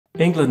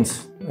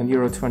England and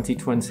Euro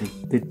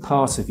 2020, did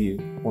part of you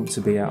want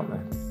to be out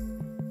there?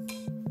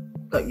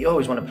 Look, you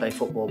always want to play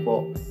football,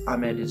 but I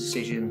made a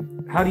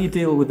decision. How do you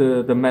deal with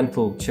the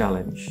mental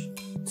challenge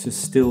to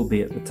still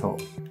be at the top?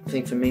 I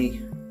think for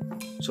me,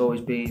 it's always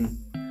been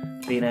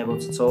being able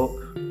to talk.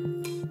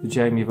 The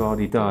Jamie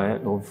Vardy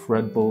diet of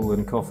Red Bull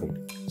and coffee?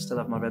 Still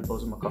have my Red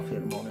Bulls and my coffee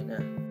in the morning,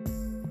 yeah.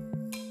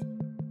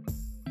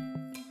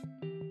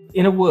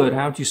 In a word,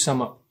 how do you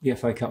sum up the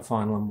FA Cup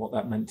final and what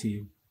that meant to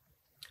you?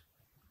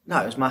 No,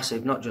 it was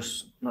massive, not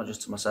just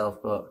to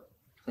myself, but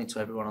I think to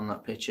everyone on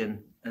that pitch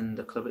and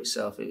the club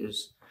itself. It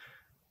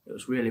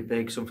was really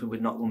big, something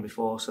we'd not won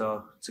before.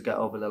 So to get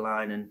over the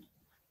line and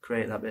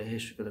create that bit of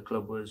history for the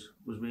club was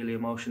really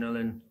emotional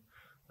and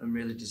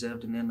really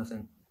deserved in the end, I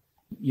think.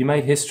 You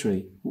made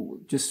history.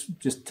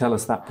 Just tell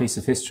us that piece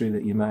of history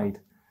that you made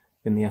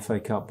in the FA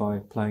Cup by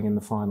playing in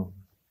the final.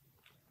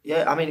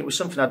 Yeah, I mean, it was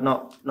something I'd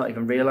not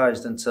even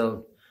realised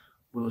until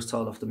we was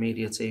told off the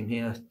media team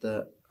here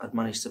that I'd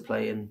managed to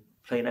play in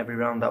every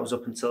round. That was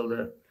up until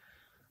the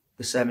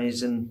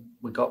semis, and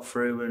we got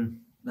through, and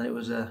then it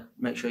was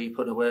make sure you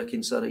put the work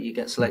in so that you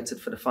get selected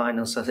for the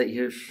final, so that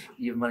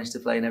you've managed to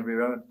play in every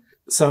round.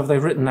 So have they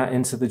written that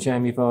into the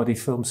Jamie Vardy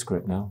film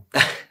script now?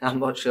 I'm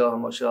not sure.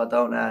 I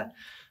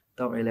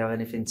don't really have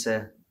anything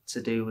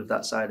to do with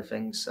that side of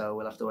things, so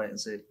we'll have to wait and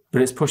see.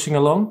 But it's pushing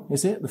along,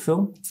 is it, the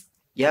film?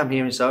 Yeah, I'm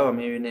hearing so. I'm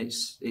hearing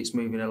it's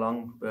moving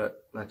along,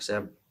 but like I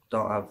said, I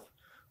don't have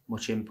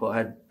much input. I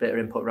had a bit of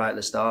input right at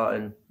the start,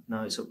 and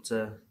now it's up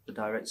to the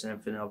director and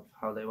everything of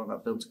how they want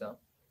that film to go.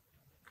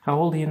 How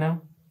old are you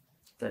now?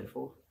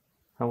 34.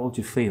 How old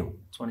do you feel?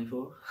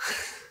 24.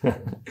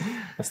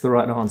 That's the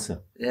right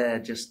answer. Yeah,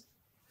 it's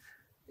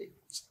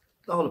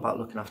all about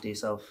looking after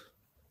yourself.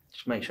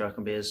 Just make sure I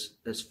can be as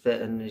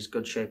fit and as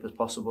good shape as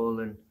possible,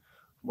 and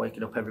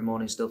waking up every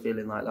morning still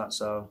feeling like that.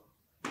 So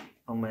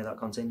I'll make that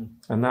continue.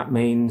 And that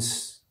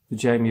means the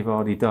Jamie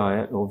Vardy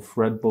diet of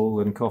Red Bull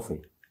and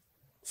coffee?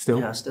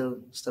 Still? Yeah, I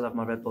still have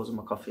my Red Bulls and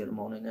my coffee in the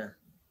morning, yeah.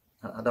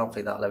 I don't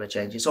think that'll ever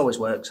change. It's always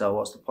worked, so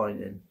what's the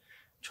point in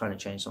trying to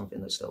change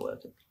something that's still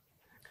working?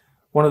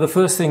 One of the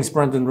first things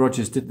Brendan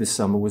Rodgers did this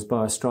summer was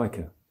buy a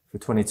striker for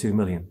 22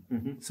 million.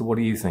 Mm-hmm. So what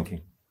are you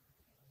thinking?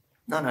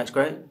 No, it's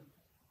great. It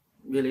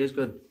really is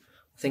good.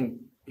 I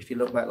think if you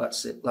look back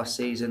last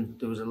season,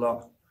 there was a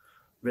lot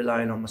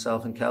relying on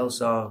myself and Kel,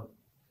 so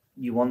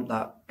you want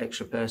that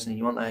extra person and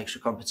you want that extra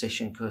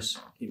competition because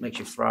it makes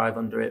you thrive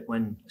under it,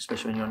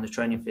 especially when you're on the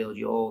training field.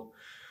 You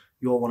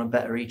all want to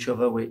better each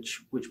other,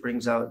 which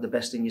brings out the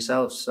best in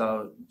yourself.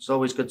 So it's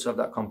always good to have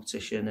that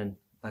competition, and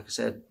like I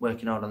said,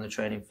 working out on the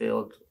training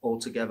field all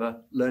together,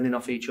 learning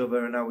off each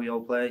other and how we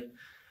all play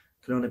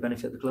can only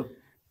benefit the club.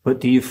 But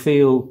do you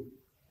feel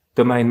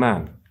the main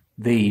man,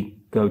 the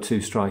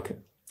go-to striker,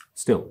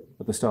 still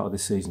at the start of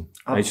this season,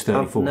 age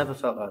 34? I've never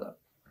felt like that.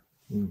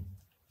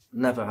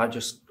 Never. I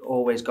just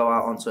always go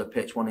out onto a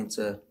pitch wanting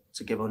to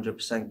give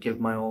 100%, give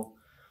my all,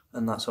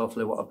 and that's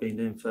hopefully what I've been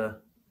doing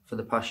for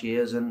the past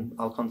years, and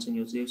I'll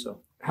continue to do so.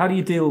 How do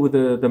you deal with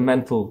the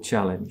mental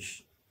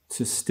challenge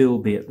to still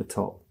be at the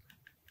top,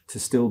 to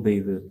still be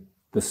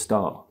the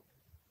star?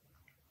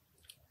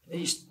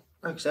 Like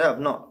I say, I've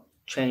not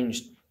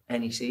changed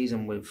any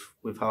season with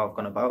how I've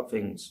gone about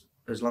things.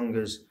 As long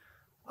as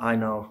I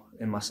know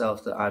in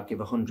myself that I give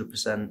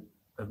 100%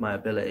 of my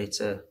ability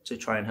to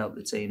try and help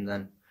the team,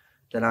 then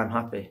I'm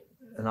happy,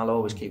 and I'll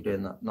always keep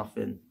doing that.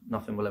 Nothing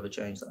will ever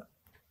change that.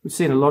 We've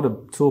seen a lot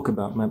of talk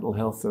about mental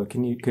health, though.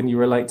 Can you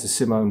relate to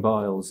Simone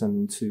Biles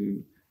and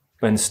to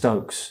Ben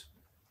Stokes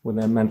with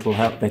their mental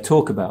health? They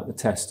talk about the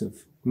test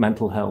of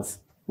mental health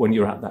when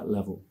you're at that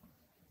level.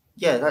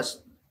 Yeah,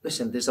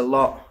 listen, there's a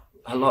lot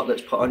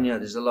that's put on you.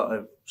 There's a lot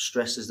of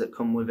stresses that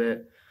come with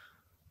it.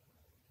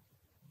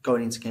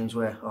 Going into games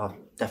where,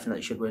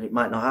 definitely should win, it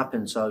might not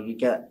happen. So you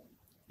get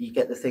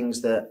the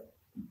things that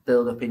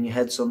build up in your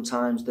head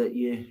sometimes that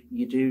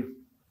you do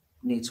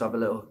need to have a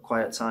little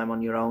quiet time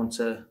on your own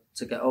to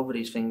get over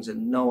these things,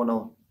 and no one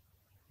will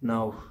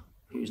know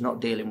who's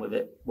not dealing with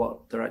it,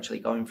 what they're actually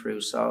going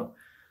through. So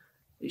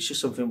it's just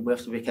something we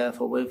have to be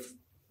careful with.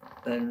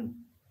 And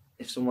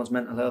if someone's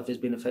mental health is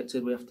being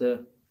affected, we have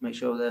to make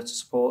sure we're there to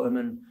support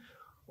them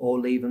or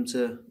leave them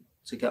to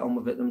get on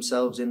with it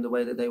themselves in the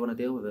way that they want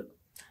to deal with it.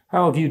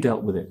 How have you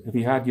dealt with it? Have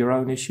you had your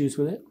own issues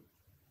with it?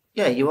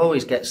 Yeah, you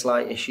always get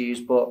slight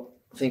issues, but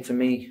I think for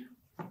me,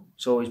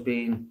 it's always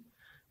been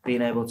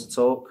being able to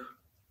talk.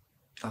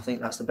 I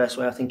think that's the best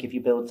way. I think if you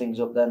build things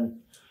up,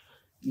 then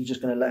you're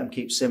just going to let them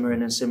keep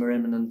simmering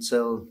and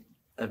until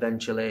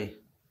eventually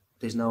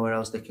there's nowhere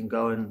else they can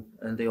go, and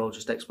they all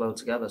just explode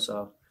together.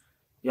 So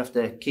you have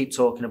to keep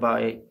talking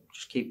about it,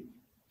 just keep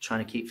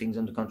trying to keep things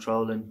under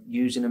control and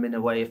using them in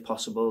a way, if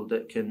possible,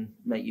 that can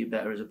make you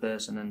better as a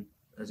person and,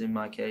 as in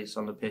my case,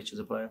 on the pitch as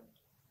a player.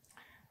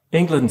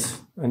 England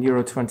and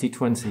Euro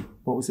 2020,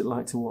 what was it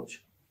like to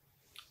watch?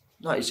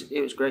 No,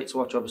 it was great to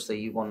watch. Obviously,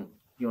 you want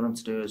them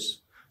to do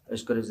as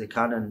good as they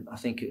can, and I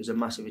think it was a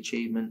massive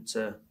achievement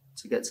to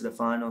get to the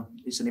final.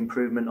 It's an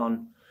improvement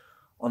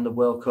on the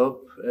World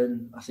Cup,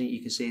 and I think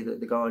you can see that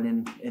they're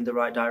going in the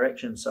right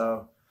direction.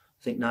 So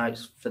think now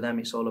for them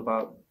it's all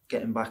about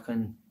getting back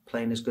and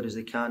playing as good as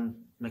they can,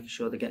 making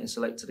sure they're getting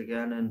selected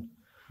again,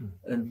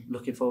 and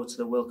looking forward to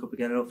the World Cup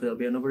again. And hopefully it'll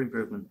be another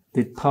improvement.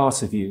 Did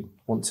part of you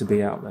want to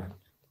be out there?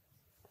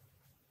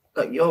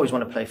 Like, you always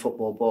want to play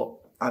football,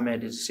 but I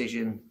made a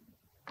decision.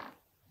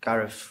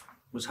 Gareth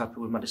was happy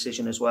with my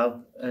decision as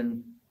well,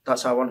 and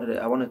that's how I wanted it.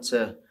 I wanted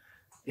to,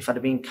 if I'd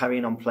have been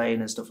carrying on playing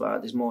and stuff like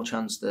that, there's more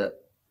chance that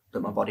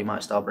my body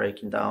might start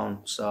breaking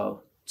down.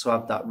 So to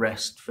have that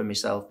rest for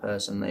myself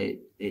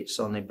personally, it's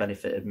only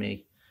benefited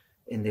me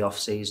in the off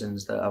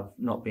seasons that I've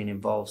not been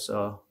involved.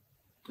 So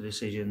the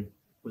decision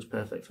was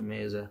perfect for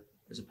me as a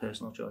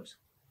personal choice.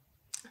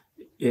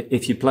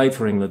 If you played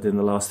for England in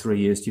the last 3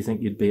 years, do you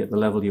think you'd be at the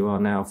level you are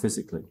now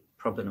physically?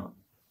 Probably not.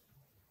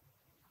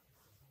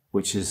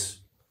 Which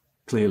is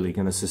clearly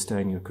going to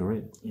sustain your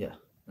career. Yeah,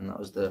 and that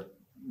was the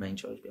main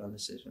choice behind the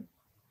decision.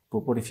 But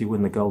what if you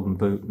win the Golden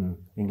Boot and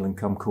England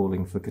come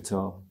calling for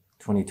Qatar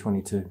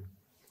 2022?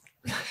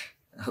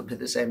 It'll be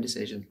the same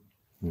decision.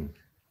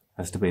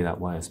 Has to be that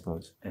way, I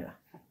suppose. Yeah.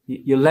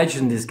 Your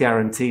legend is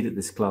guaranteed at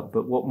this club,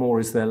 but what more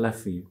is there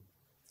left for you?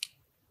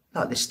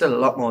 No, there's still a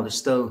lot more. There's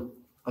still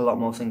a lot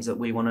more things that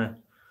we want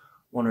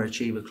to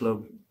achieve at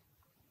club.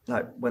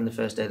 Like when the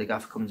first day the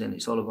gaffer comes in,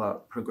 it's all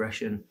about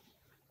progression.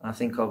 And I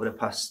think over the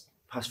past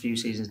few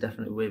seasons,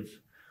 definitely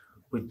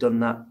we've done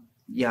that.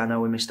 Yeah, I know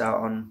we missed out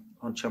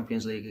on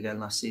Champions League again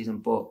last season,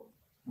 but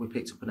we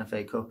picked up an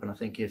FA Cup, and I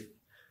think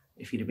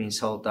if you'd have been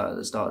sold that at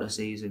the start of the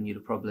season, you'd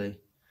have probably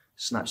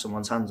snatched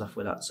someone's hands off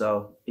with that.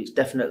 So it's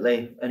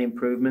definitely an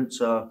improvement.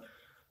 So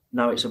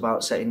now it's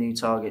about setting new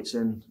targets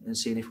and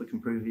seeing if we can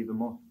improve even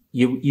more.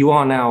 You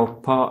are now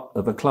part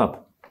of a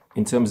club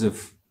in terms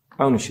of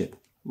ownership.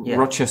 Yeah.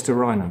 Rochester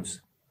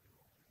Rhinos.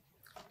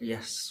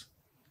 Yes.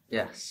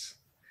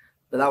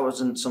 But that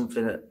wasn't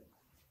something that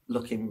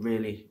looking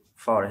really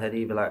far ahead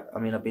either. Like, I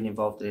mean, I've been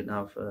involved in it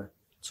now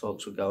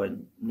talks were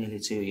going nearly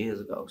 2 years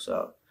ago.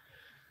 So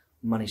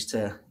managed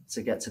to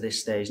get to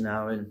this stage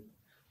now, and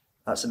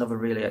that's another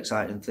really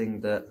exciting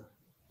thing that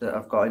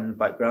I've got in the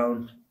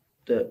background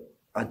that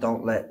I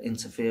don't let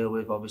interfere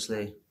with,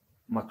 obviously,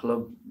 my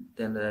club. At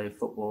the end of the day,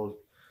 football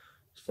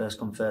is first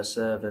come, first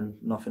serve, and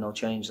nothing will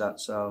change that.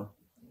 So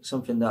it's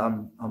something that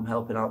I'm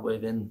helping out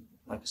with in,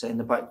 like I say, in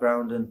the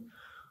background, and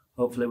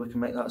hopefully we can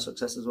make that a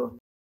success as well.